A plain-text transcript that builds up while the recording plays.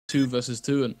2 versus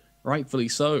 2, and rightfully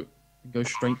so. And go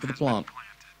straight for the plant.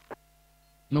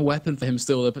 No weapon for him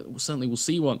still, but certainly we'll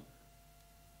see one.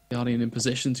 Guardian in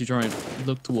position to try and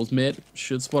look towards mid.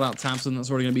 Should spot out Tamsin.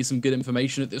 That's already going to be some good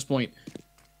information at this point.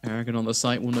 Aragon on the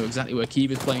site will know exactly where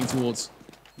keev is playing towards.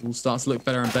 Will start to look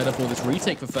better and better for this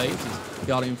retake for FaZe.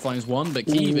 Guardian finds one, but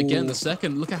keev again the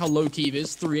second. Look at how low keev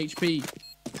is, 3 HP.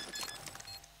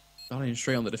 Guardian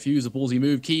straight on the defuse, a ballsy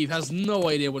move. keev has no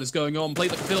idea what is going on.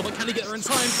 Played like a fiddle, but can he get there in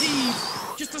time?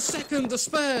 keev, just a second to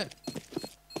spare.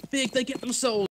 Big, they get themselves.